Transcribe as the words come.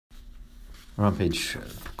We're on page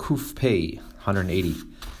Kuf Pei 180,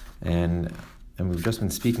 and we've just been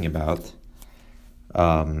speaking about the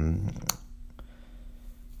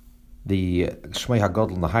Shmei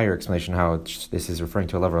HaGodl in the higher explanation, how this is referring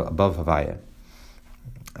to a level above Havaya,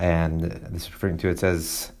 and this is referring to, it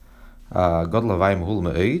says Godl Havaya Mahul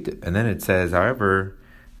Ma'id, and then it says, however,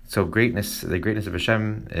 so greatness, the greatness of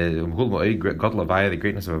Hashem, Mahul Ma'id, Godl Havaya, the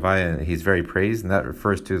greatness of Havaya, he's very praised, and that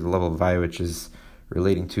refers to the level of Havaya which is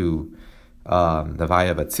relating to the Havaya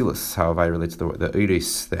of Atzilus, how Havaya relates to the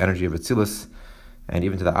Eiris, the energy of Atzilus, and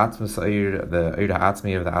even to the Atzmas Eir, the Eir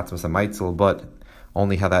HaAtzmi of the Atzmas HaMaitzel, but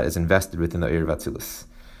only how that is invested within the Eir of Atzilus.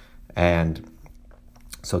 And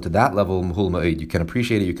so to that level, Mahul Ma'id, you can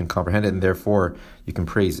appreciate it, you can comprehend it, and therefore you can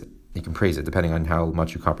praise it. You can praise it depending on how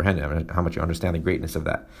much you comprehend it, how much you understand the greatness of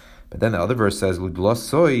that. But then the other verse says, to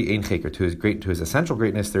his essential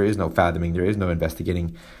greatness, there is no fathoming, there is no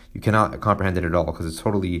investigating. You cannot comprehend it at all, because it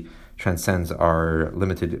totally transcends our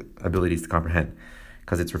limited abilities to comprehend.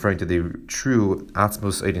 Because it's referring to the true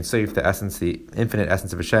Atzmos Ein Sof, the essence, the infinite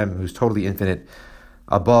essence of Hashem, who's totally infinite,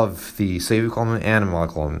 above the Seviv Kolman and Amal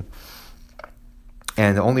Kolman.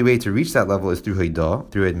 And the only way to reach that level is through Haidah,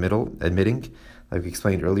 through admitting, like we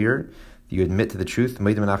explained earlier. You admit to the truth,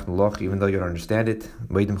 even though you don't understand it.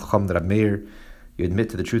 You admit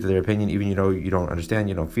to the truth of their opinion, even though you don't understand,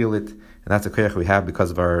 you don't feel it. And that's a koyach we have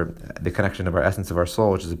because of the connection of our essence of our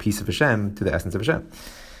soul, which is a piece of Hashem, to the essence of Hashem.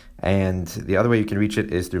 And the other way you can reach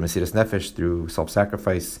it is through Mesiras Nefesh, through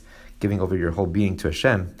self-sacrifice, giving over your whole being to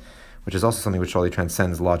Hashem, which is also something which totally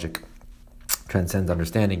transcends logic, transcends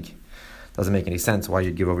understanding. Doesn't make any sense why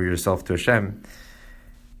you'd give over yourself to Hashem.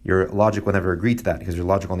 Your logic will never agree to that, because your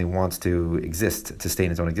logic only wants to exist, to stay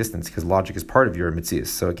in its own existence, because logic is part of your mitzias,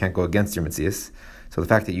 so it can't go against your mitzias. So the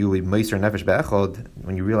fact that you would meiser nefesh be'echod,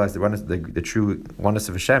 when you realize the true oneness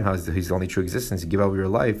of Hashem, how he's the only true existence, you give over your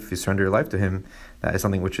life, you surrender your life to Him, that is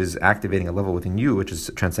something which is activating a level within you, which is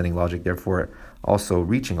transcending logic, therefore also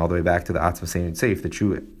reaching all the way back to the Atzma Ein Sof, the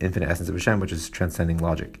true infinite essence of Hashem, which is transcending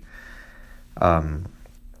logic. And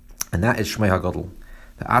that is Shmei HaGodl,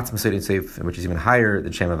 the Atzma Ein Sof, which is even higher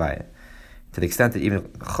than Shem Havaya, to the extent that even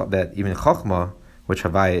Chochmah, which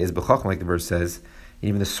Havaya is B'Chochmah, like the verse says,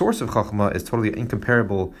 even the source of Chochmah is totally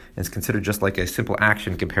incomparable and is considered just like a simple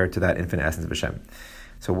action compared to that infinite essence of Hashem.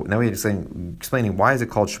 So now we're explaining why is it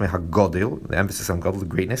called Shmei HaGodel, the emphasis on Godel, the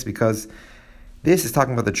greatness, because this is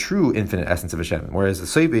talking about the true infinite essence of Hashem, whereas the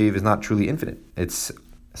Sovev is not truly infinite. It's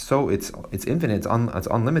infinite, it's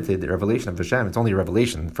unlimited, the revelation of Hashem. It's only a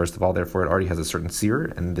revelation, first of all, therefore it already has a certain seer,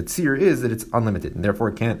 and the seer is that it's unlimited, and therefore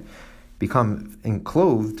it can't become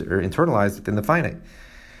enclosed or internalized within the finite.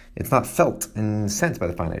 It's not felt and sensed by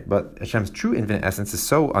the finite, but Hashem's true infinite essence is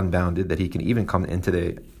so unbounded that He can even come into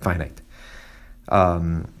the finite.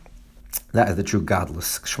 That is the true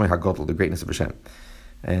godless, Shmei HaGodel, the greatness of Hashem.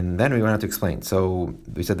 And then we went on to explain. So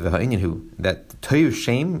we said that Toiv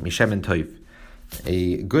Shem Mishem and Toiv,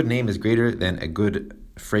 a good name is greater than a good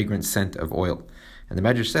fragrant scent of oil. And the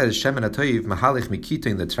Medrash says, Shem and Toiv Mahalich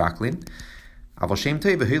Mikitoin the Traklin, Aval Shem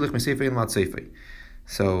Toiv V'Hilich Mesefei Mat Seifei.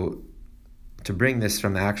 So to bring this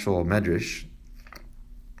from the actual Medrash,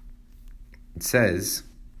 it says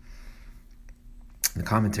in the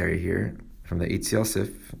commentary here from the Eitz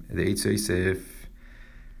Yosef,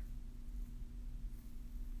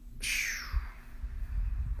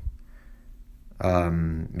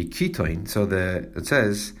 Mikitoin. So it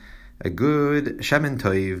says a good shemen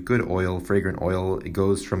toiv, good oil, fragrant oil. It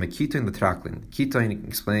goes from a kitoin the traklin. Kitoin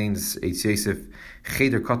explains Eitz Yosef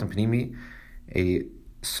cheder katan pnimi, a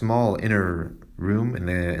small inner room in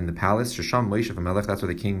the palace. Shasham Moshe Melech, that's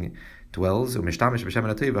where the king dwells.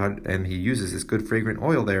 And he uses this good fragrant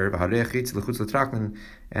oil there. And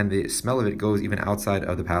the smell of it goes even outside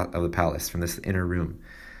of the palace, from this inner room.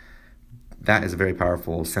 That is a very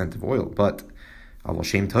powerful scent of oil. But Aval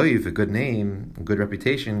Shem Toiv, a good name, a good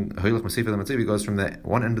reputation, goes from the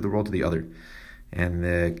one end of the world to the other. And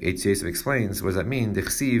the Eitz Yosef explains, what does that mean? The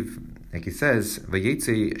Chsiv, like he says,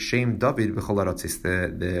 Vayetze Shem David b'chol haratzis,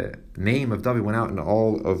 the name of David went out in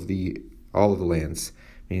all of the lands,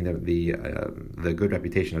 meaning the good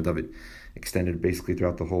reputation of David extended basically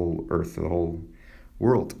throughout the whole earth, the whole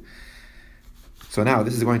world. So now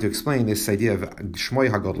this is going to explain this idea of Shmei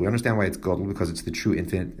HaGodel. We understand why it's Godel, because it's the true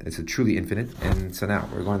infinite. It's a truly infinite. And so now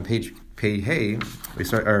we're going to page Pei Hey.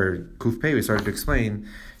 Kuf Pei. We started to explain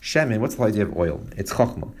Shemen. What's the idea of oil? It's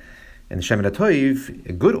Chochmah. And Shemen HaToiv,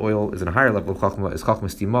 a good oil, is in a higher level of Chochmah. Is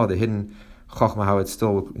Chochmah Stima, the hidden Chochmah, how it's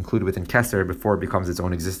still included within Keser before it becomes its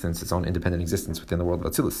own existence, its own independent existence within the world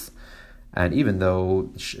of Atzilus. And even though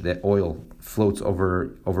the oil floats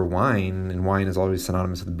over wine, and wine is always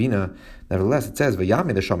synonymous with bina, nevertheless it says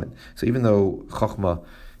v'yami the shaman. So even though chachma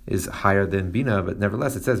is higher than bina, but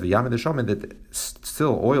nevertheless it says v'yami the shaman, that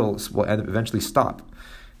still oil will eventually stop.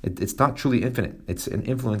 It's not truly infinite. Its an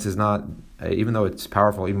influence is not, even though it's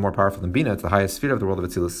powerful, even more powerful than bina. It's the highest sphere of the world of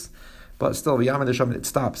Atzilus, but still v'yami the shaman, it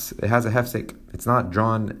stops. It has a hefsek. It's not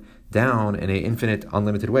drawn down in an infinite,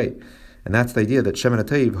 unlimited way. And that's the idea that Shemen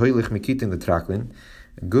HaToiv hoilich mikitin the traklin.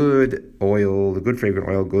 Good oil, the good fragrant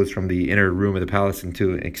oil, goes from the inner room of the palace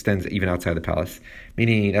into extends even outside the palace.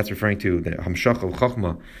 Meaning that's referring to the hamshach of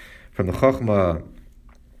chachma, from the chachma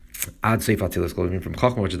ad seif Atzilus, from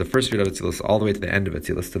chachma, which is the first sphere of Atzilus, all the way to the end of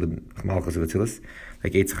Atzilus, to the malchus of Atzilus.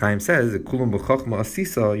 Like Eitz Chaim says, kulum b'chachma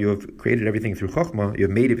asisa, you have created everything through chachma, you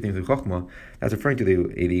have made everything through chachma. That's referring to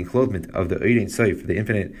the enclosement of the Ein Sof, the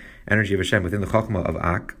infinite energy of Hashem within the chachma of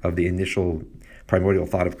Ak, of the initial primordial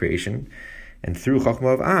thought of creation. And through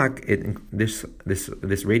chachma of Ak, this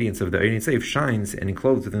radiance of the Ein Sof shines and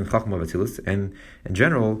enclosed within the chachma of Atzilus. And in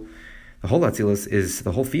general, the whole Atzilus is,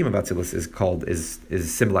 the whole theme of Atzilus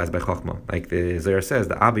is symbolized by Chachma. Like the Zohar says,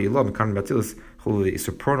 the Abba Yilah Mekanim Atzilus, the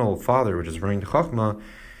supernal father, which is referring to Chachma,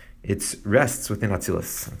 it rests within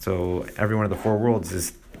Atzilus. So every one of the four worlds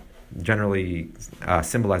is generally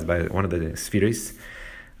symbolized by one of the spheres,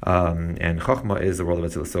 and Chachma is the world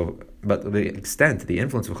of Atzilus. So, but the extent, the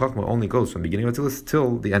influence of Chachma only goes from the beginning of Atzilus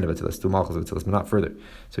till the end of Atzilus, to Malchus of Atzilus, but not further.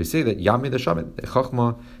 So you say that Yami the Shaman,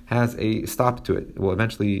 Chachma has a stop to it. It will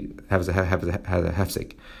eventually have a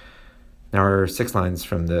hefsek. Now our 6 lines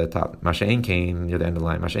from the top. Masha'en Kain, near the end of the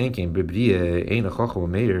line. Masha'en Kain, B'briya, Ein HaChachma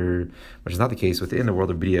Meir, which is not the case within the world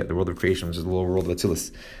of Briya, the world of creation, which is the lower world of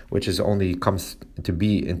Atzilus, which is only comes to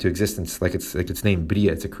be into existence like its name,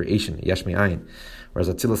 Briya, it's a creation, Yesh Me'ayin. Whereas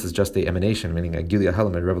Atzilus is just a emanation, meaning a Gilia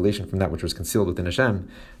Helam, a revelation from that which was concealed within Hashem.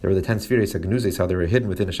 There were the 10 spheres, Hagnuzes, how they were hidden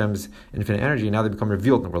within Hashem's infinite energy, and now they become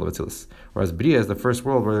revealed in the world of Atzilus. Whereas Briya is the first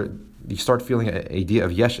world where you start feeling an idea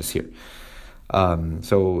of Yeshus here.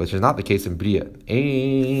 So, which is not the case in Briya.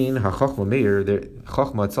 Ein HaChachma Meir, the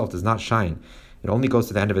Chachma itself does not shine. It only goes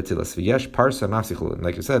to the end of Atzilus. V'yesh Parsa Mafsichul. And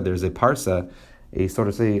like you said, there's a Parsa, a sort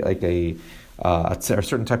of say, like a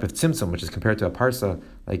certain type of tzimtzum, which is compared to a Parsa,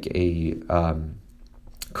 like a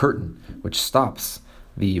curtain, which stops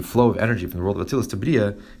the flow of energy from the world of Atzilus to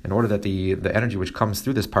Briya, in order that the energy which comes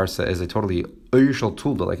through this Parsa is a totally Oishal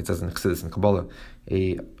Tulda, like it says in Chassidus and Kabbalah,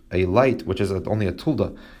 a light which is only a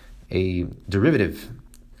Tulda, a derivative,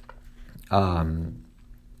 a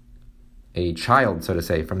child, so to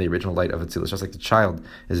say, from the original light of Atzilus. Just like the child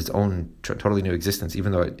is its own totally new existence,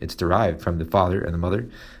 even though it's derived from the father and the mother,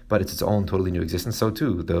 but it's its own totally new existence. So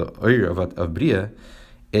too, the Oyer of Briya,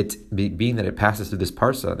 being that it passes through this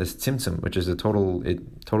Parsa, this Tzimtzum, which is it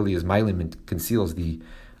totally is Mailim and conceals the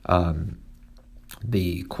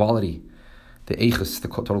quality, the Eichus, the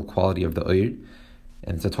total quality of the Oyer.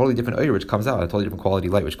 And it's a totally different oyer which comes out, a totally different quality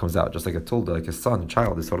light which comes out. Just like a tulda, like a son, a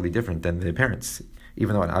child is totally different than the parents.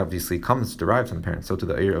 Even though it obviously derives from the parents. So to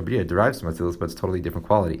the oyer of Briya, it derives from Atzilus, but it's totally different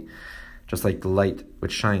quality. Just like the light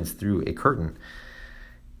which shines through a curtain,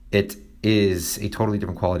 it is a totally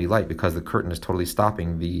different quality light because the curtain is totally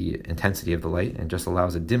stopping the intensity of the light and just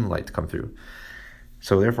allows a dim light to come through.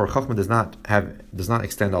 So therefore, Chachma does not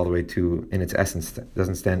extend all the way to, in its essence,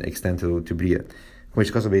 doesn't extend to Briya. Which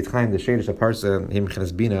because of Eitz Chaim, the Shadish of Parsa, Him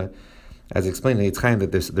Chenes Bina, as explained in Eitz Chaim,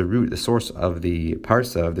 that the root, the source of the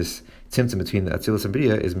Parsa, of this tzimtzum between the Atzilus and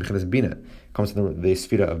Briya, is Mechenes Bina, comes from the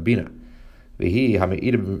Sphira of Bina. And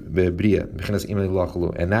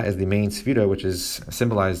that is the main Sphira which is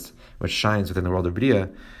symbolized, which shines within the world of Briya,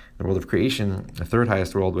 the world of creation, the third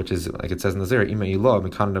highest world, which is, like it says in the Zohar, the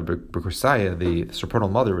supernal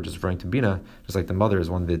mother, which is referring to Bina, just like the mother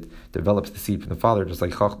is one that develops the seed from the father, just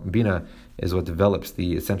like Bina is what develops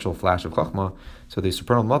the essential flash of Chachma. So the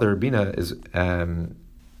supernal mother, Bina, is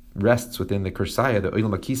rests within the Kursaya, the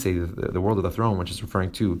Olam HaKisei, the world of the throne, which is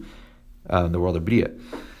referring to the world of Briya.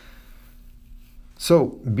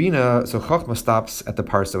 So Chachma stops at the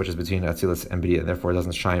Parsa, which is between Atzilus and Briya, and therefore it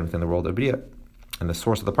doesn't shine within the world of Briya. And the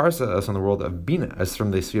source of the Parsa is from the world of Bina, as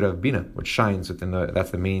from the Sphira of Bina, which shines within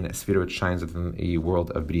that's the main Sphira which shines within the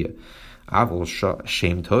world of Briya. Avol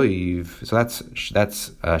Shem Toiv. So that's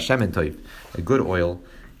Shemen Toiv, a good oil.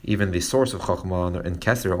 Even the source of Chachma and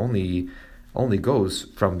Keser only goes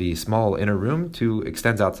from the small inner room to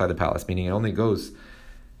extends outside the palace, meaning it only goes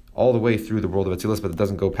all the way through the world of Atzilus, but it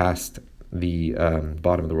doesn't go past the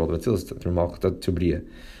bottom of the world of Atzilus through Malchut to Briya.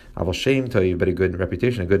 Avol Shem Toiv, but a good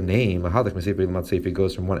reputation, a good name. It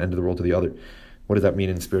goes from one end of the world to the other. What does that mean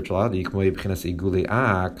in spirituality?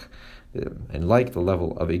 and like the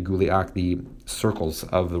level of Iguli Ak, the circles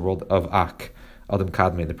of the world of Ak, Adam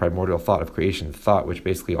Kadmon, the primordial thought of creation, thought which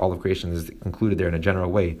basically all of creation is included there in a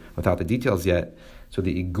general way without the details yet. So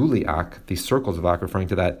the Iguli Ak, the circles of Ak, referring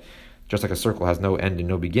to that, just like a circle has no end and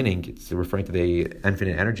no beginning, it's referring to the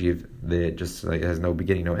infinite energy of the just like it has no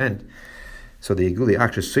beginning, no end. So the Iguli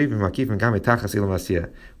Ak,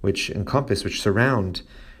 which encompass, which surround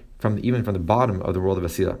even from the bottom of the world of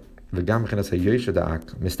Asiyah. And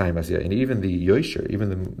even the Yosher,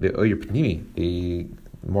 even the Oyer Pnimi, the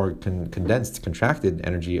more condensed, contracted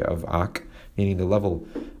energy of Ak, meaning the level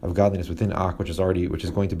of godliness within Ak, which is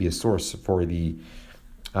going to be a source for the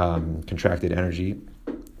contracted energy,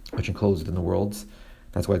 which enclosed within the worlds.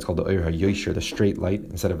 That's why it's called the Oyer HaYosher, the straight light,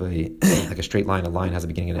 instead of like a straight line. A line has a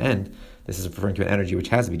beginning and an end. This is referring to an energy which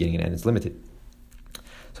has a beginning and an end. It's limited.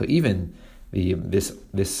 So even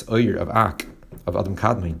this Oyer of Ak, of Adam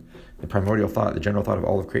Kadmon, the primordial thought, the general thought of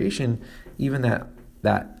all of creation, even that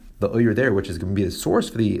the Oyer there, which is going to be the source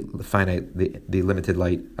for the finite, the limited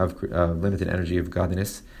light of limited energy of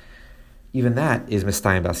godliness, even that is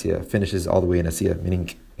Mistayim B'Asiyah, finishes all the way in Asiyah, meaning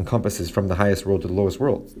encompasses from the highest world to the lowest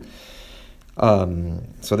world.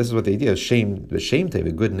 So this is what the idea is. The Shem Tev,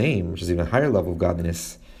 a good name, which is even a higher level of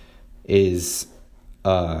godliness, is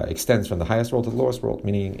extends from the highest world to the lowest world,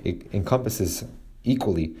 meaning it encompasses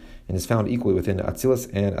equally and is found equally within Atzilus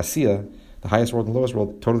and Asiyah, the highest world and lowest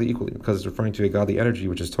world, totally equally, because it's referring to a godly energy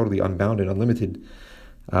which is totally unbounded, unlimited.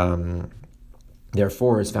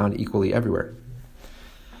 Therefore, is found equally everywhere.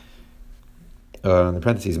 In the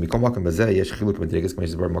parentheses, and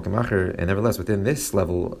nevertheless, within this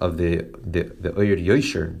level of the Oyer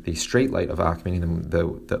Yosher, the straight light of Ak, meaning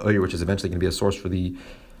the Oyer which is eventually going to be a source for the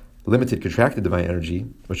limited, contracted divine energy,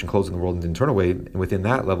 which encloses the world in the internal way, and within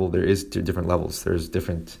that level, there is different levels. There's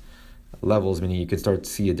different levels, meaning you can start to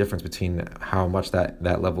see a difference between how much that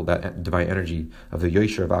level, that divine energy of the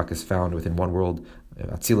Yosher of Ak is found within one world.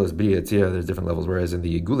 Atzilus, Bria, Tzira, there's different levels, whereas in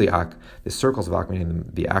the Iguli Ak, the circles of Ak, meaning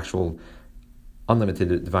the actual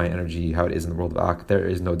unlimited divine energy, how it is in the world of Ak, there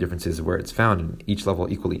is no differences where it's found in each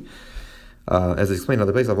level equally. As I explained on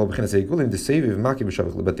the base level, but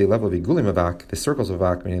the level of Igulim of Ak, the circles of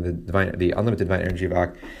Ak, meaning the unlimited divine energy of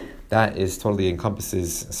Ak, that is totally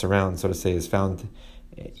encompasses, surrounds, so to say, is found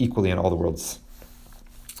equally in all the worlds.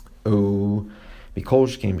 And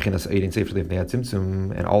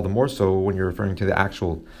all the more so when you're referring to the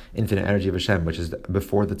actual infinite energy of Hashem, which is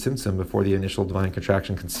before the tzimtzum, before the initial divine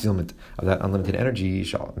contraction, concealment of that unlimited energy.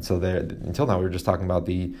 And so until now we were just talking about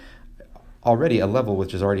already a level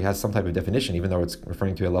which already has some type of definition, even though it's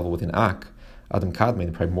referring to a level within Ak, Adam Kadmon,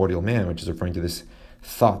 the primordial man, which is referring to this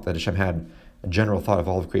thought that Hashem had, a general thought of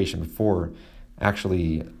all of creation before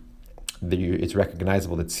actually it's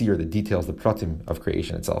recognizable, the tzir, the details, the pratim of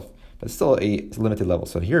creation itself. But it's still a limited level.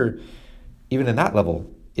 So here, even in that level,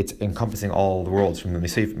 it's encompassing all the worlds, from the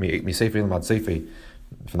Miseife Lamad Seife,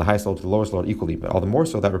 from the highest level to the lowest level equally. But all the more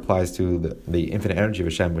so that applies to the infinite energy of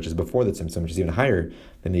Hashem, which is before the Tzimtzum, which is even higher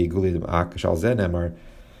than the Iguli Ak Shal Zenemar.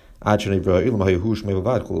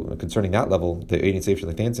 Concerning that level, the Eidin Seif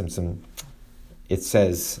Shalak Tzimtzum, it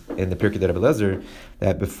says in the Pirkei Rebbe Lezer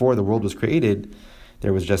that before the world was created,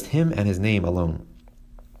 there was just him and his name alone.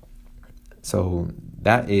 So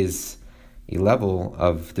that is a level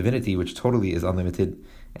of divinity which totally is unlimited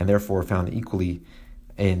and therefore found equally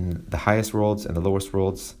in the highest worlds and the lowest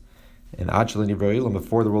worlds. And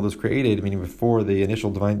before the world was created, meaning before the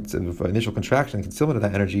initial contraction, concealment of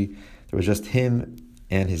that energy, there was just him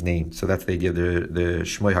and his name. So that's the idea of the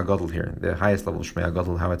Shmoi HaGadol here, the highest level of Shmoi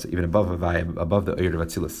HaGadol, how it's even above Havai, above the Oyer of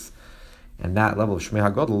Atzilus. And that level of Shmoi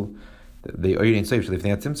HaGadol, the Oyer in Seif, the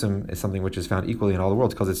Fnei Tzimtzum, is something which is found equally in all the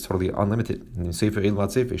worlds because it's totally unlimited. And Sefer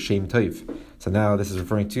Eilad Sefer, Shem Toiv. So now this is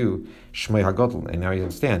referring to Shmoi HaGadol, and now you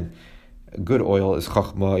understand. Good oil is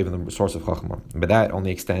Chachma, even the source of Chachma. But that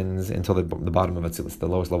only extends until the bottom of Atzilus, the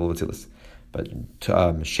lowest level of Atzilus. But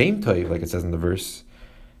Shem Toiv, like it says in the verse,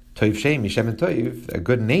 Toiv Shem, Mishem and Toiv, a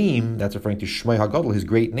good name, that's referring to Shmoi HaGadol, his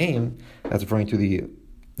great name, that's referring to the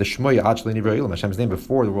Shmoi Achli Nivra Ilam, Hashem's name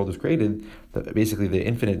before the world was created, basically the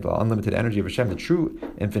infinite, unlimited energy of Hashem, the true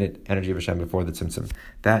infinite energy of Hashem before the Tzimtzum.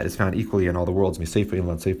 That is found equally in all the worlds. Miseifa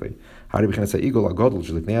Ilam Seifa. How do we say Igol Agadol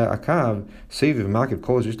Shliknei Akav Seiviv Makiv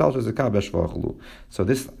Kol Yishtal Shazakav Beshvachulu? So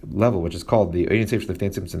this level, which is called the Ein Seif Shliknei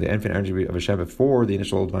Tzimtzum, the infinite energy of Hashem before the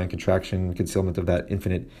initial divine contraction, concealment of that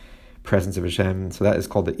infinite presence of Hashem. So that is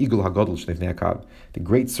called the Igol Hagadol Shliknei Akav, the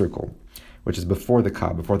great circle, which is before the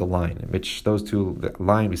Kaab, before the line, which the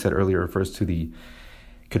line we said earlier refers to the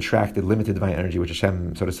contracted, limited divine energy, which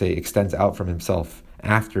Hashem, so to say, extends out from himself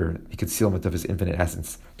after the concealment of his infinite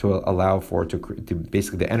essence, to allow for to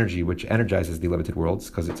basically the energy which energizes the limited worlds,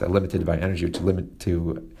 because it's a limited divine energy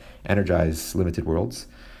to energize limited worlds.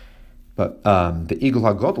 But the Igul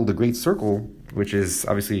HaGadol, the great circle, which is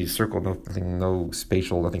obviously circle, nothing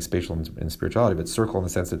spatial in spirituality, but circle in the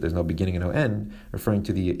sense that there's no beginning and no end, referring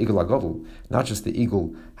to the Igul HaGadol, not just the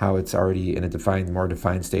Igul, how it's already in a more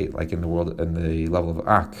defined state, like in the world, in the level of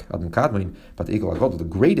Ak, Adam Kadmon, but the Igul HaGadol, the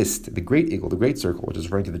great Igul, the great circle, which is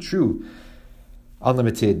referring to the true,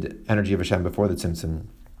 unlimited energy of Hashem before the Tzimtzum,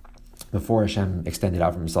 before Hashem extended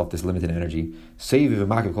out from himself this limited energy.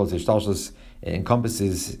 It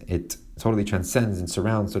encompasses, it totally transcends and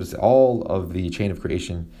surrounds, so to say, all of the chain of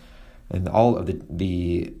creation and all of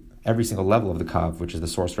the every single level of the Kav, which is the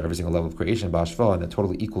source for every single level of creation, Ba'ashva, and that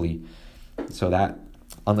totally equally. So that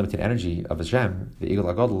unlimited energy of Hashem, the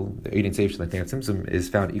Igul HaGadol, the Eidin Seif Shel Tzimtzum, is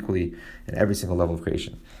found equally in every single level of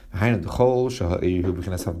creation.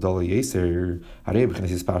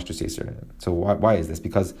 So why is this?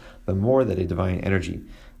 Because the more that a divine energy,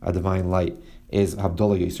 a divine light, is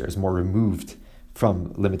Havdalah Yisr, is more removed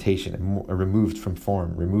from limitation, removed from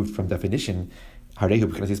form, removed from definition,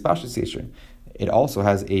 it also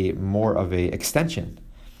has a more of a extension.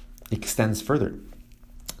 It extends further.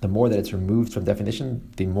 The more that it's removed from definition,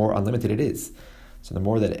 the more unlimited it is. So the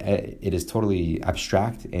more that it is totally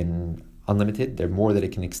abstract and unlimited, the more that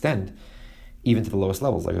it can extend, even to the lowest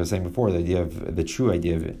levels. Like I was saying before, the true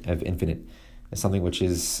idea of infinite is something which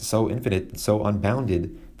is so infinite, so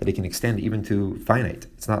unbounded, that it can extend even to finite.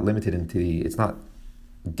 It's not limited it's not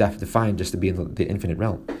defined just to be in the infinite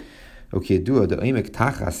realm. As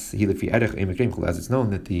it's known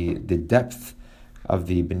that the depth of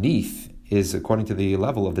the beneath is according to the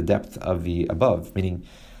level of the depth of the above, meaning,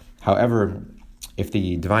 however, if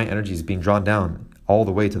the divine energy is being drawn down all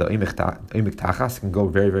the way to the Oimik Tachas, can go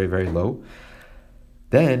very, very, very low,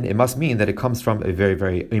 then it must mean that it comes from a very,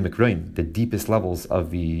 very Oimik Rein, the deepest levels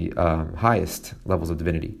of the highest levels of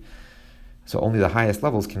divinity. So only the highest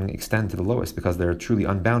levels can extend to the lowest because they're truly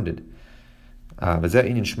unbounded. So this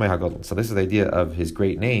is the idea of his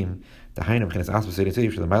great name. This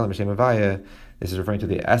is referring to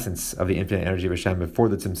the essence of the infinite energy of Hashem before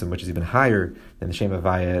the Tzimtzum, which is even higher than the Shem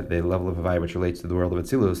Havaya, the level of Havaya which relates to the world of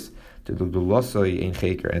Atzilus, and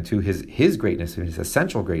to his greatness, his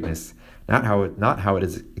essential greatness, not how it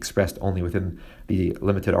is expressed only within the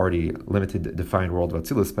limited defined world of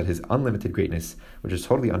Atzilus, but his unlimited greatness, which is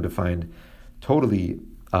totally undefined, totally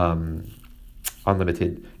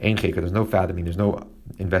unlimited. There's no fathoming, there's no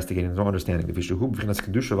investigating, there's no understanding. Because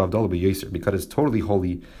it's totally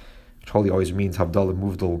holy, which holy always means Havdalah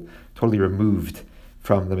Muvdal, totally removed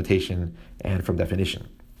from limitation and from definition.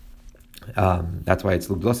 That's why it's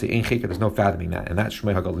Lubdose Ein Cheker, there's no fathoming that. And that's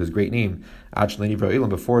Shmei HaGadol, his great name.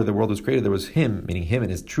 Before the world was created, there was him, meaning him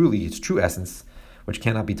and his true essence, which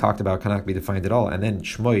cannot be talked about, cannot be defined at all. And then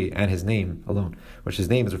Shmoi and his name alone, which his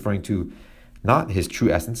name is referring to not his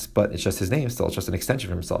true essence, but it's just his name still, it's just an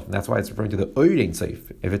extension of himself. And that's why it's referring to the Oyer Ein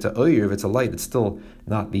Seif. If it's a Oyer, if it's a light, it's still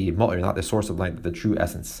not the Ma'ir, not the source of light, but the true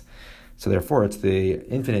essence. So therefore, it's the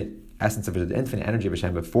infinite essence of it, the infinite energy of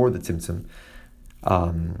Hashem before the Tzimtzum.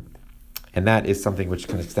 And that is something which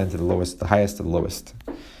can extend to the lowest, the highest to the lowest.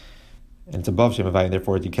 And it's above Shem Havai, and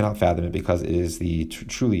therefore you cannot fathom it because it is the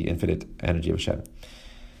truly infinite energy of Hashem.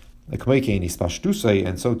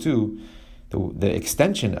 And so too, the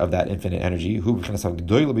extension of that infinite energy,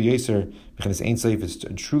 is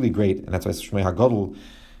truly great, and that's why it's Shmei HaGadol,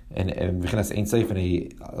 and B'chinas Ein Seif, and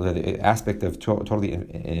the aspect of totally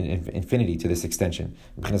infinity to this extension.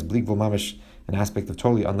 B'chinas Blik V'l Mamish, an aspect of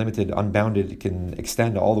totally unlimited, unbounded, can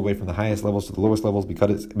extend all the way from the highest levels to the lowest levels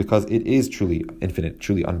because it is truly infinite,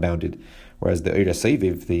 truly unbounded. Whereas the Eira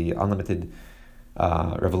Seviv, the unlimited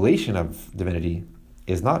revelation of divinity,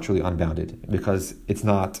 is not truly unbounded because it's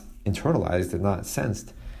not internalized and not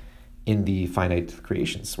sensed in the finite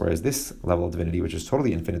creations. Whereas this level of divinity, which is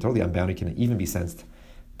totally infinite, totally unbounded, can even be sensed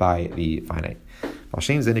by the finite. And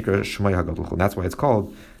that's why it's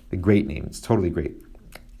called the great name. It's totally great.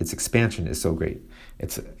 Its expansion is so great.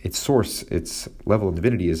 Its source, its level of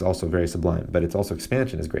divinity is also very sublime, but its also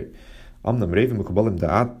expansion is great. But most of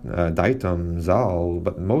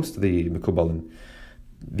the Mekubalim,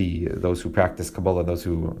 those who practice Kabbalah, those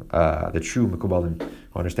who the true Mekubalim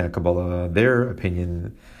who understand Kabbalah, their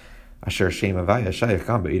opinion, their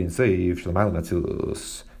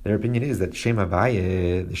opinion is that Shem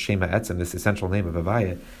Havaya, the Shem HaEtzem, this essential name of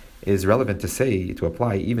Havaya, is relevant to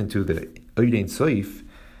apply even to the Eidin Seif,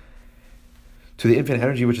 to the infinite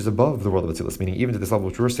energy which is above the world of Atzilus, meaning even to this level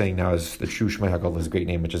which we're saying now is the true Shmei HaGadol, his great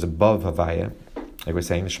name, which is above Havaya. Like we're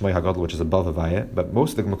saying, the Shmei HaGadol, which is above Havaya. But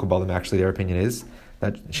most of the Mekubalim, actually, their opinion is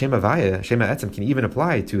that Shem Havaya, Shem Etzem can even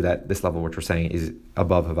apply to this level which we're saying is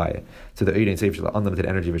above Havaya, to the Eidin Seif, the unlimited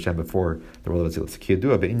energy of Hashem before the world of Atzilus.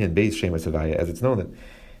 Kiyadua be'inyan beis Shem Havaya, as it's known that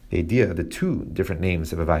the idea of the two different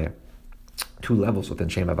names of Havaya, two levels within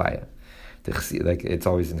Shem Havaya. Like it's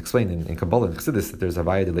always explained in Kabbalah and Chassidus that there's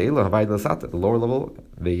Havaya de Leila, Havaya de Lasata, the lower level,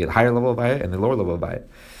 the higher level of Havaya, and the lower level of Havaya.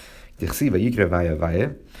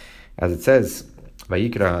 As it says,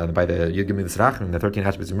 Vayikra, by the Yud Gimel Rachim, the 13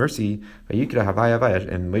 attributes of mercy, Vayikra Havaya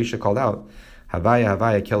Havaya, and Moshe called out Havaya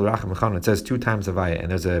Havaya Kel Rachim L'Chan. It says 2 times Havaya, and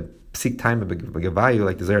there's a psik time of Havaya,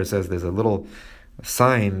 like the Zohar says, there's a little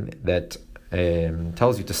sign that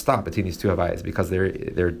tells you to stop between these two Havayas because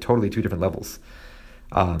they're totally 2 different levels.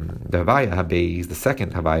 The Havaya Habei is the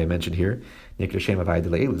second Havaya mentioned here. Nikra Shem Havaya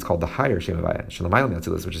Delayel is called the higher Shem Havaya, Shalamayim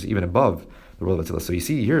Atzilus, which is even above the world of Atzilus. So you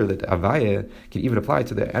see here that Havaya can even apply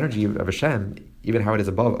to the energy of Hashem, even how it is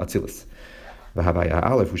above Atzilus. The Havaya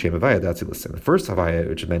Aleph, Shem Havaya de Atzilus. And the first Havaya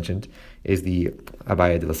which is mentioned is the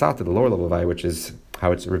Havaya de Lasata, the lower level Havaya, which is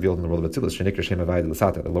how it's revealed in the world of Atzilus. Shenikra Shem Havaya de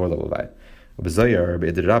Lasata, the lower level Havaya. B'Zoyar,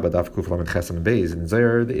 B'Idir Rabba, Daf Kuf Lamed Chesam and Beis. In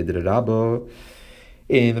Zoyar, the Idir Rabba,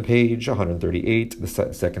 in the page 138, the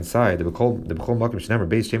second side, the B'chol Makom Shnemer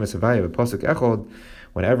Beis Shemas Havaya B'Pasuk Echod,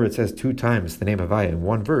 whenever it says 2 times the name Havaya in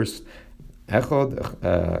one verse, Echod,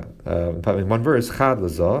 in one verse, Chad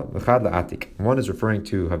L'Zah, Chad L'Atik. One is referring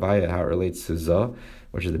to Havaya, how it relates to Zah,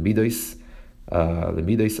 which is the Midos of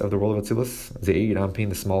the world of Atzilus, Ze'ir Ampin,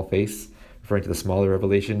 the small face, referring to the smaller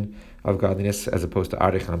revelation of godliness, as opposed to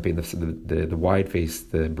Arich Ampin, the wide face,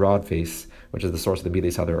 the broad face, which is the source of the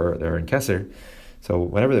Midos, how they're in Keser. So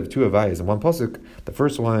whenever there are 2 Havayas in one pasuk, the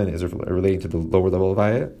first one is relating to the lower level of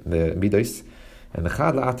Havaya, the Midos, and the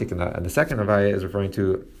Chad L'Atik, and the second Havaya is referring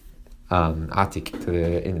to Atik, to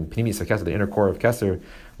the Pnimis Keser, the inner core of Keser,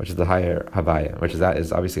 which is the higher Havaya, which is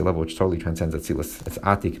obviously a level which totally transcends Atzilus. It's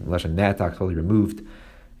Atik, Leshan Ne'atak, totally removed,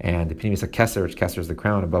 and the Pnimis Keser, which Keser is the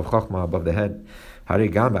crown above Chochmah, above the head.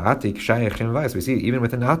 Atik, so we see even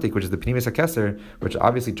within Atik, which is the Pnimis HaKeser, which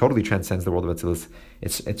obviously totally transcends the world of Atzilus,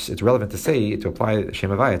 it's relevant to apply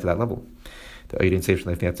Shem Havaya to that level. And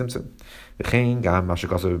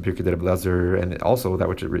also that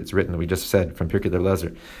which it's written, we just said from Pirkei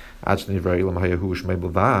Lezer,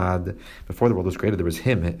 before the world was created, there was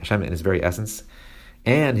Him, Hashem, in His very essence,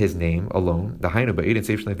 and His name alone, the Hainu Ba'idin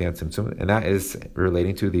Seif Shnei Tzimtzum, and that is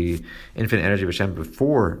relating to the infinite energy of Hashem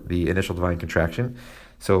before the initial divine contraction.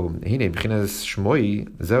 So Hine B'chinas Shmoi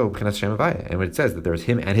Zo B'chinas Shem Havaya, and when it says that there is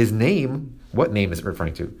Him and His name, what name is it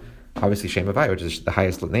referring to? Obviously Shem Havaya, which is the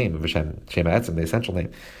highest name of Hashem, Shem Etzem, the essential name.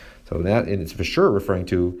 So that, and it's for sure referring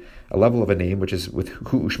to a level of a name which is with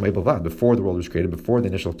Hu Ushmei Bavad, before the world was created, before the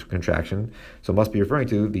initial contraction. So it must be referring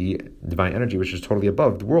to the divine energy which is totally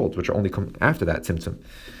above the world, which will only come after that Tzimtzum.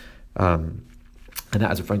 And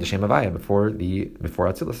that is referring to Shem Havaya before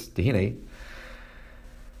Atzilus. Tehine.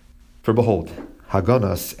 For behold,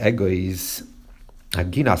 Haginas Egois, the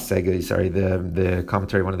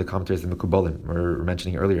commentary, one of the commentaries of Mekubalim we're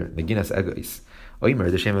mentioning earlier, the Ginas Egois. Oimer,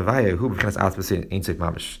 the Shem Havaya, who b'chinas atzmas ein seif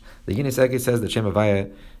mamish. The Ginas Egois says that Shem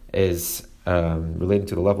Havaya is relating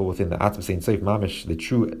to the level within the atzmas ein seif mamish, the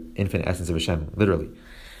true infinite essence of Hashem, literally.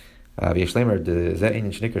 V'yeshlemer, the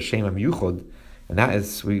ze'ein shnikar Shem HaMiyuchod, and that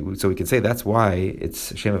is, so we can say that's why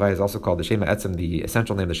it's Shem Havaya is also called the Shem HaEtzem, the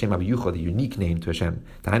essential name, the Shem HaMiyuchod, the unique name to Hashem.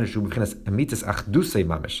 Ta'hainu shu b'chinas amitas achdusei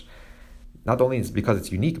mamish. Not only is because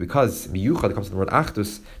it's unique, because miyuchad comes from the word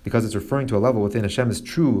achdus, because it's referring to a level within Hashem's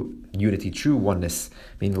true unity, true oneness,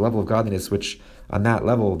 meaning the level of godliness, which on that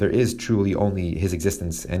level there is truly only His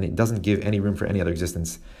existence, and it doesn't give any room for any other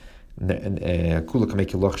existence.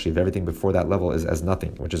 Everything before that level is as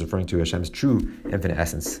nothing, which is referring to Hashem's true infinite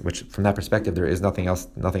essence, which from that perspective there is nothing else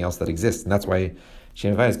that exists. And that's why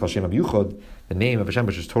Shem Havaya is called Shem HaYuchod, the name of Hashem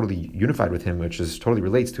which is totally unified with Him, which is totally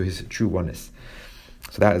relates to His true oneness.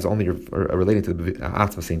 So that is only related to the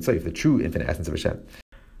Atzma Sein Sof, the true infinite essence of Hashem.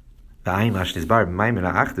 And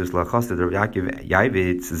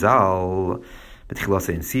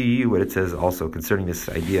see what it says also concerning this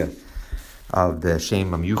idea of the Shem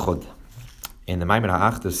HaMiyuchod. In the Maimer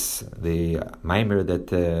HaAchdus, the Maimer that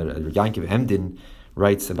Yankiv Emdin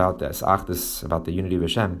writes about this Achdus, about the unity of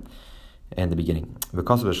Hashem, in the beginning.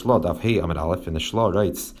 Because of the Shlo, Daf Hey Amid Aleph, and the Shlo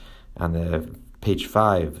writes on the page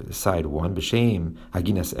 5, side 1, B'Shem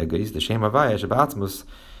Haginas Egois, the Shem Havaya Shabbatzmus,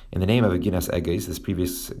 in the name of Haginas Egois, this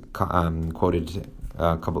previous quoted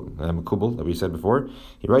Makubal that we said before,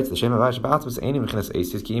 he writes, the Shem Havaya Shabbatzmus, Einim B'chinas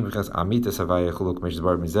Eisis, Ki'im B'chinas Amitas Havaya Chuluk Mesh's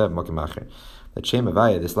Bar Mizev Mokim Acher. That Shem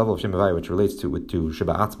Havaya, this level of Shem Havaya, which relates to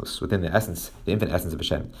Shabbatzmus, within the essence, the infinite essence of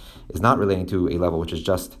Hashem, is not relating to a level which is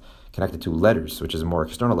just connected to letters, which is a more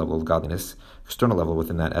external level of godliness, external level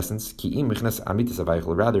within that essence.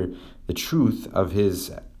 Rather, the truth of his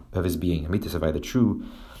being, the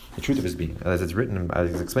truth of his being, as it's written,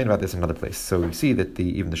 as explained about this in another place. So we see that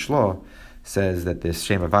even the Shloh says that this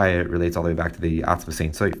Shem Havaya relates all the way back to the Atzma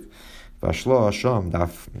Saint Soif. Vashloh Sham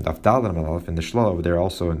Daf Dalan Malaf in the Shloh, there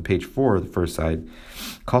also in page 4, the first side,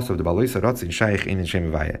 Kosov the Baloisa Ratzin Shaykh in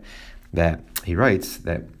Shem Havaya, that he writes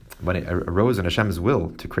that when it arose in Hashem's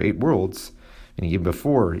will to create worlds, and even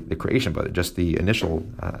before the creation, but just the initial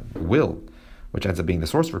will, which ends up being the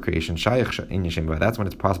source for creation, that's when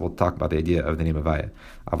it's possible to talk about the idea of the name Havaya.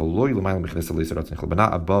 But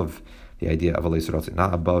not above the idea of a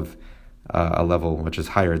not above a level which is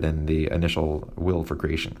higher than the initial will for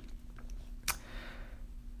creation.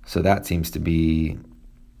 So that seems to be...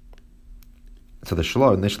 So the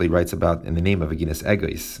Shloh initially writes about in the name of Aginas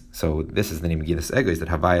Egois. So this is the name of Aginas Egois, that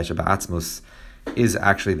Havaya Sheba'atzmos is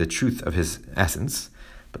actually the truth of his essence.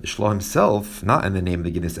 But the Shloh himself, not in the name of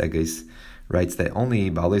the Aginas Egois, writes that only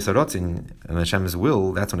Ba'alei Sarotzin and Hashem's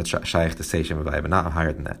will, that's when it's shaykh to say Shem Havaya, but not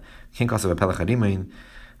higher than that. Kinkas of Apelach Harimain,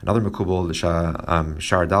 another Mekubal, the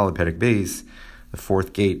Shar Dal Perek Beis, the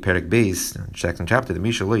fourth gate, Perek Beis, second chapter, the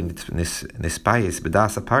Mishaloi, Nispayis,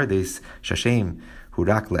 Bedasa Pardes, Shashem,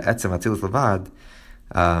 Hurak le'etzem atzilus levad,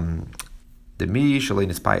 the mi shalei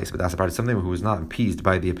nispayis, but that's a part of something who was not appeased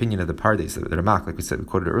by the opinion of the pardes, the Ramak, like we said, we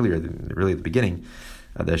quoted earlier, really at the beginning,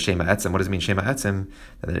 the Shema Etzem. What does it mean, Shema Etzem?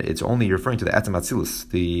 It's only referring to the Etzem Atzilus,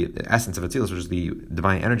 the essence of Atzilus, which is the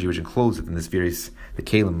divine energy which enclosed within the spheres, the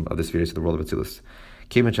Kalim of the spheres of the world of Atzilus.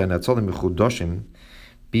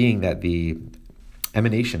 Being that the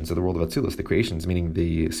emanations of the world of Atzilus, the creations, meaning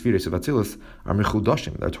the spheres of Atzilus, are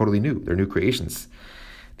mechudoshim, they're totally new, they're new creations,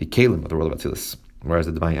 the kalim of the world of Atzilus, whereas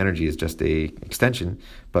the divine energy is just a extension.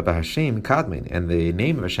 But Hashem kadmin, and the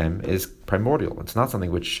name of Hashem is primordial, it's not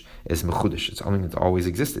something which is mechudish, it's something that's always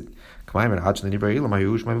existed. Like the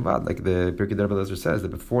Pirkei Rebbe says, that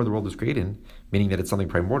before the world was created, meaning that it's something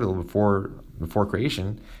primordial, before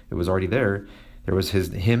creation, it was already there was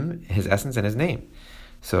his essence, and his name.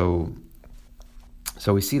 So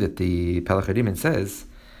we see that the Pelech Harimin says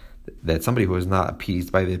that somebody who is not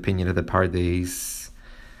appeased by the opinion of the Pardes,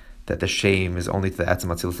 that the shame is only to the Etzem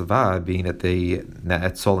Atzilus Levad, being that the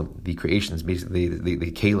creations, basically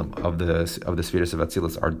the Kalim of the spheres of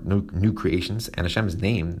Atzilus are new creations, and Hashem's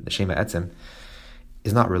name, the Shema Etzem,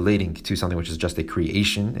 is not relating to something which is just a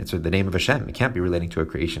creation. It's the name of Hashem. It can't be relating to a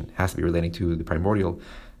creation. It has to be relating to the primordial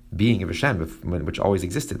being of Hashem, which always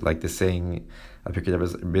existed, like the saying of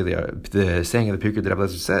the saying of the Pirkei Rebbe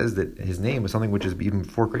says that his name is something which is even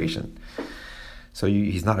before creation. So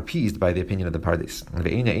he's not appeased by the opinion of the Pardes.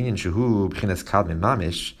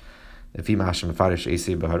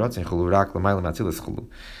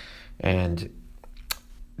 And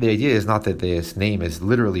the idea is not that this name is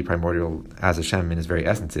literally primordial as Hashem in his very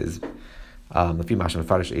essence is. Like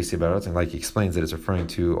he explains that it's referring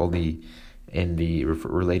to only in the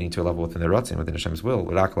relating to a level within the Ratzin, within Hashem's will.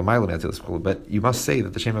 But you must say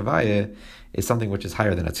that the Shem Havaya is something which is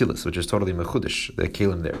higher than Atzilus, which is totally mechudish, the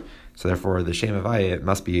Kalim there. So therefore, the Shem Havaya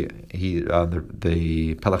must be, the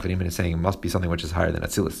Pelech Harimin is saying, it must be something which is higher than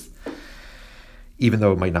Atzilus. Even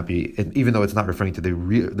though it might not be, even though it's not referring to the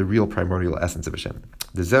real primordial essence of Hashem.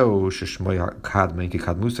 And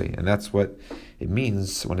that's what it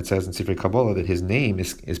means when it says in Sifrei Kabbalah that his name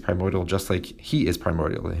is primordial, just like he is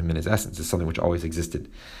primordial. Him in his essence is something which always existed.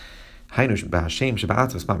 And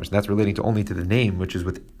that's relating only to the name, which is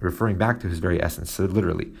referring back to his very essence. So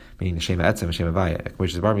literally, meaning the Shema Etzem, Shema Havaya,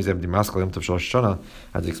 which is Barmizem Dimaskal Yom Tov Shlosh Shana,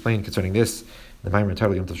 as explained concerning this, the Maimer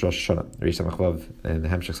entirely Yom Tov Shlosh Shana, Reish Samach Vav, and the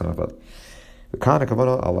Hemshech Samach Vav. And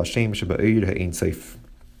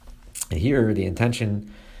here the intention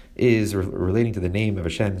is relating to the name of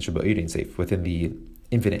Hashem within the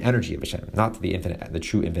infinite energy of Hashem, not to the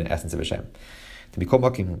true infinite essence of Hashem. To be called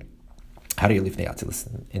makim, how do you live Atzilus?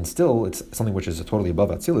 And still, it's something which is totally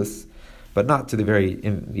above Atzilus, but not to the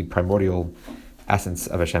primordial essence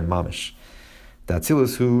of Hashem mamish. The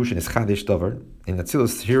Atzilus hu shenischadish davar. In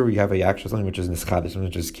Atzilus, here we have something which is nischadish, something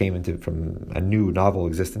which just came from a new novel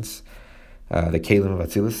existence. The Kalim of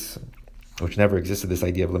Atzilus, which never existed, this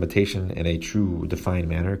idea of limitation in a true defined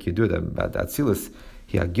manner. Atzilus,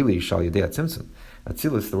 the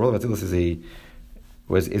world of Atzilus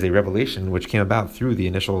is a revelation which came about through the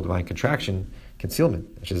initial divine contraction, concealment.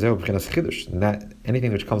 And that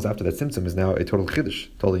anything which comes after that tzimtzum is now a total chiddush,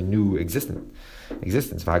 totally new existence. Even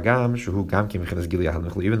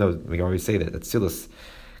though we always say that Atzilus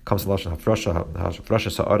comes to Lashon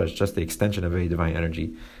Hafrasha Sa'ara, it's just the extension of a divine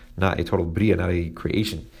energy, not a total bria, not a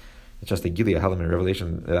creation. It's just a Gilia Halam, a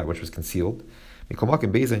revelation of that which was concealed.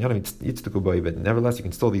 But nevertheless, you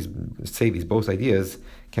can still say these both ideas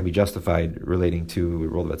can be justified relating to the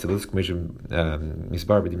world of Atzilus.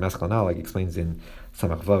 Like explains in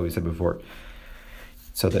Samach Vav, we said before.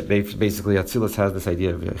 So that basically Atzilus has this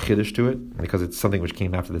idea of a chiddush to it, because it's something which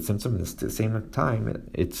came after the Tzimtzum. At the same time,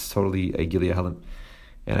 it's totally a Gilia Halim.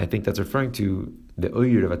 And I think that's referring to the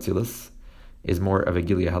Oyur of Atzilus is more of a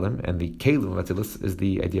Gilia Halim, and the Kelim of Atzilus is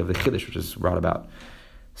the idea of the chiddush, which is brought about.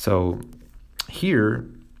 So here,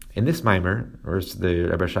 in this mimer, or as the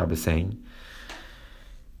Rebbe Rashab is saying,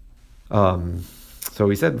 so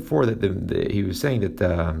he said before that he was saying that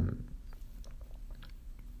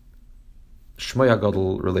Shmoi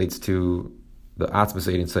HaGadol relates to the Atzmas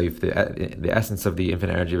Ein Sof, the essence of the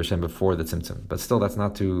infinite energy of Hashem before the Tzimtzum. But still, that's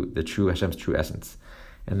not to the true Hashem's true essence.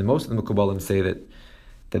 And most of the Mekubalim say that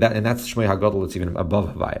and that's Shmoi HaGadol, it's even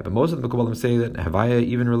above Havaya. But most of the Mekubalim say that Havaya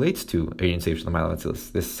even relates to Ein Sof Shalamayla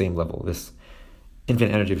Atzilus, this same level, this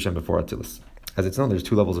infinite energy of Hashem before Atzilus. As it's known, there's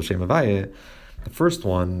two levels of Shem Havaya. The first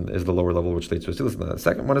one is the lower level, which relates to Atzilus, and the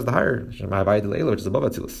second one is the higher, Shem Havaya D'Leila, which is above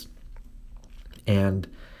Atzilus. And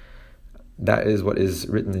that is what is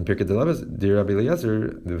written in Pirkei D'Rabbi Eliezer,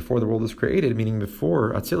 before the world was created, meaning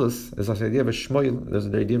before Atzilus, there's this idea of a Shmoil, there's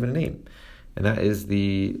the idea of a name, and that is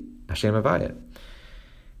the Hashem Havaya.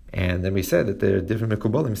 And then we said that the different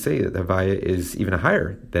Mekubalim say that the Havaya is even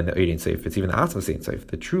higher than the Ein Sof. It's even the Atzmas Ein Sof,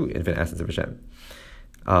 the true infinite essence of Hashem.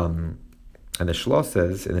 And the Shlosh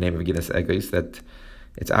says, in the name of Guinness Egos, that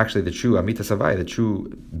it's actually the true Amitas Havaya, the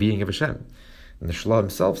true being of Hashem. And the Shlosh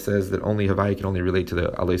himself says that only Havaya can only relate to the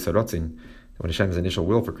Alei Sarotzin, when Hashem's initial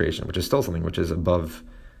will for creation, which is still something which is above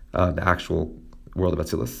the actual world of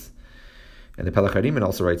Atzilus. And the Pelech Hariman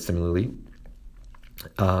also writes similarly,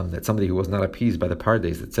 that somebody who was not appeased by the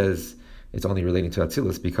Pardes, it says it's only relating to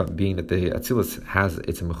Atzilus, being that the Atzilus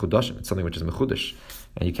it's a Mechudashim, it's something which is Mechudash,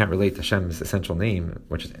 and you can't relate Hashem's essential name,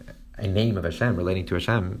 which is a name of Hashem, relating to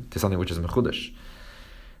Hashem, to something which is Mechudash.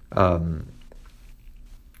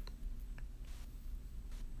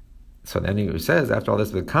 So then he says, after all this,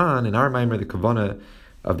 the Khan, in our Maimer, the Kavana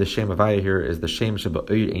of the Shem Havaya here is the Shem Sheba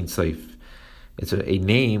Oyr Ein Sof. It's a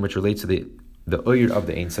name which relates to the Oyr of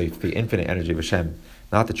the Ein Sof, the infinite energy of Hashem,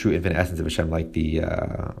 not the true infinite essence of Hashem, like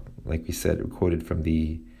like we said, quoted from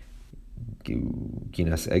the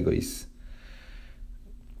Ginas Egois.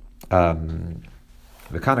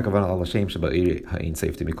 The Kana Kavana al Hashem Sheba Oyr Ein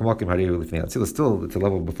Sof to Mikumakim Harei Lifnei Atzilus. Still, it's a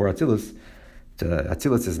level before Atzilus.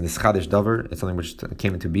 Atzilus is Nischadish Davar. It's something which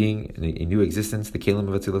came into being, a new existence, the Kelim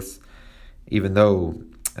of Atzilus. Even though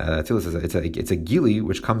Atzilus is it's a Gili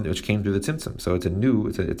which came through the Tzimtzum, so it's a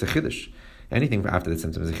Chiddush. Anything after the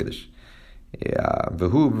Tzimtzum is a Chiddush.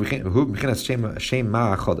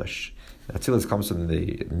 Atzilus comes from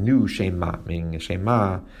the new Shem Ma, meaning Shem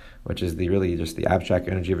Ma, which is really just the abstract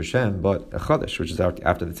energy of Hashem, but a Chodesh, which is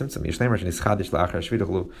after the Tzimtzum. You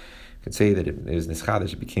could say that it was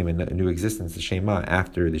Nischadish, it became a new existence, the Shema,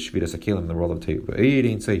 after the Shviras HaKelim, the world of Teiv. But the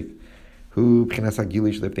Ein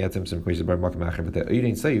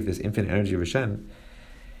Sof, this infinite energy of Hashem,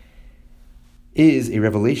 is a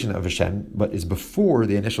revelation of Hashem, but is before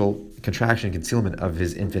the initial contraction and concealment of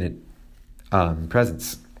His infinite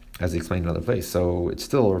presence, as he explained in another place. So it's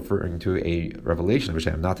still referring to a revelation of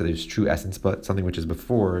Hashem, not to His true essence, but something which is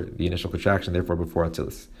before the initial contraction, therefore before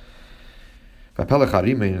Atzilus. Even though the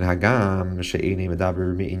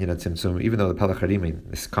Pelech Harimin,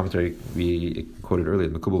 this commentary we quoted earlier,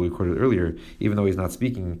 the Mekubal we quoted earlier, even though he's not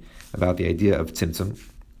speaking about the idea of Tzimtzum,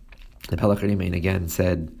 the Pelech Harimin again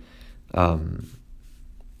said,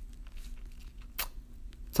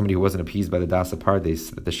 somebody who wasn't appeased by the Das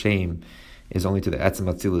Pardes, that the shame is only to the Etzem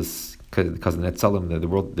Atzilus, because the Netzalim, the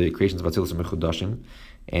world, the creations of Atzilus are Mechudashim,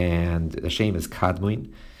 and the shame is Kadmoin.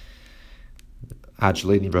 So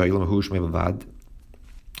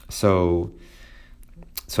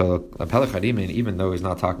Pelech Harimin, even though he's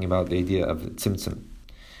not talking about the idea of Tzimtzum,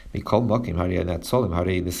 so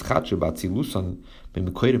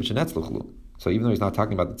even though he's not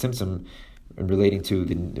talking about the Tzimtzum and relating to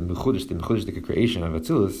the Mechudish, the creation of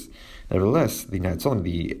Atzilus, nevertheless, the Netzalim,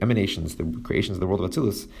 the emanations, the creations of the world of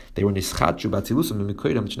Atzilus, they were Nischachu Batzilusam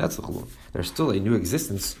Mikoidim Shenetzluchlu. They're still a new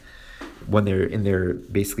existence when they're in their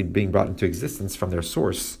basically being brought into existence from their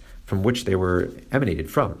source, from which they were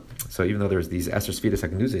emanated from. So even though there's these Esther Sfidas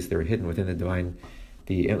Haknuzes, they were hidden within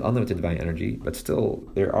the unlimited divine energy, but still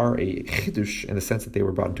there are a chidush in the sense that they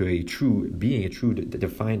were brought into a true being, a true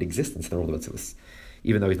defined existence in the world of Atzilus.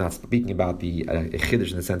 Even though he's not speaking about the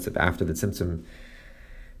chidush in the sense of after the Tzimtzum,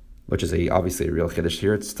 which is obviously a real chiddush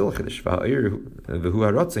here, it's still a chiddush.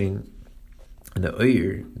 And the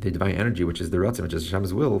Oyer, the divine energy, which is the Ratzon, which is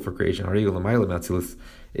Hashem's will for creation,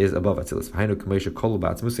 is above Atzilus.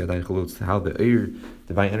 How the Oyer,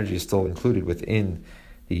 divine energy, is still included within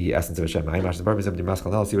the essence of Hashem.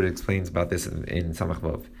 See what it explains about this in Samach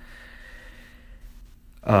Vav.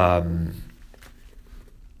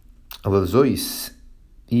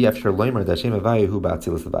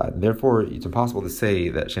 Therefore, it's impossible to say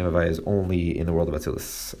that Shem Havaya is only in the world of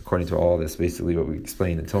Atzilus, according to all this, basically what we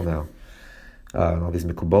explained until now. All these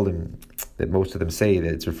Mekubalim, that most of them say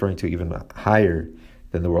that it's referring to even higher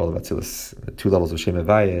than the world of Atzilus. The two levels of Shem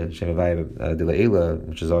Havaya de Le'ela,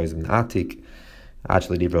 which is always in Atik,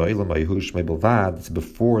 actually it's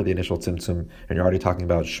before the initial Tzimtzum, and you're already talking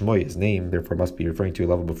about Shmoy, his name, therefore must be referring to a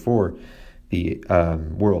level before the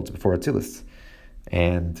worlds, before Atzilus.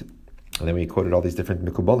 And then we quoted all these different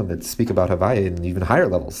Mekubalim that speak about Havaya in even higher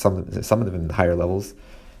levels, some of them in higher levels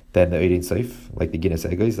than the Eidin Seif, like the Guinness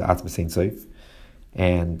Egos, the Atzma Saint Seif,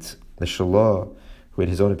 and the Shalah, who in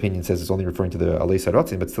his own opinion says it's only referring to the Alei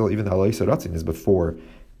Saratzin, but still even the Alei Saratzin is before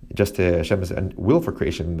just Hashem's will for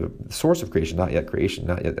creation, the source of creation, not yet creation,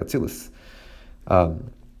 not yet Atzilus.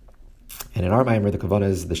 And in our Maimer, the Kavanah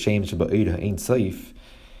is the Shem Sheba'id Ein Seif,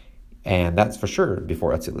 and that's for sure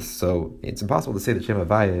before Atzilus. So it's impossible to say that Shem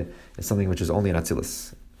Havaya is something which is only in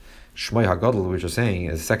Atzilus. Shmoi HaGadol, which you're saying,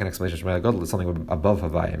 is the second explanation of Shmoi HaGadol, is something above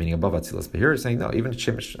Havaya, meaning above Atzilus. But here you're saying, no, even the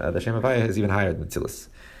Shem Havaya is even higher than Atzilus.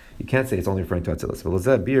 You can't say it's only referring to Atzilus. But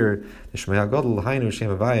Lazeh Bir, the Shmoi HaGadol, Hainu Shem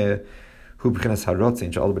Havaya, Hu B'chinas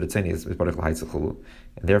HaRotzin, Sha'al B'Detzeni, is Baruch L'Haitzachulu.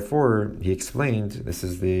 And therefore, he explained, this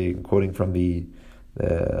is the quoting from the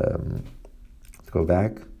let's go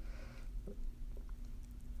back,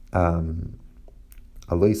 Alei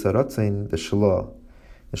Saratzin, the Shalah.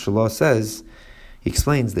 The Shalah says, he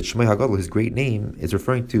explains that Shemai HaGadol, his great name, is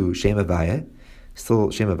referring to Shem Havaya,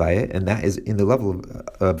 still Shem Havaya, and that is in the level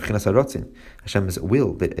of B'chinas HaRotzin, Hashem's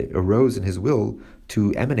will, that it arose in his will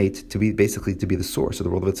to emanate, to be the source of the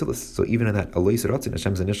world of Atzilus. So even in that Alei Saratzin,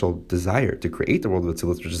 Hashem's initial desire to create the world of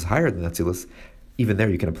Atzilus, which is higher than Atzilus, even there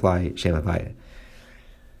you can apply Shem Havaya.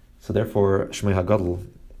 So therefore, Shemai HaGadol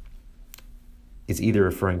is either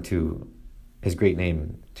referring to his great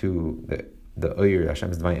name, to the Oyer,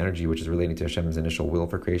 Hashem's divine energy, which is relating to Hashem's initial will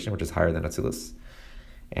for creation, which is higher than Atzilus.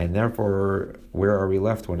 And therefore, where are we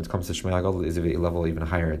left when it comes to Shemai HaGadol? Is a level even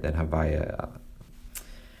higher than Havaya. I'll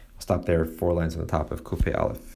stop there, 4 lines on the top of Kufei Aleph.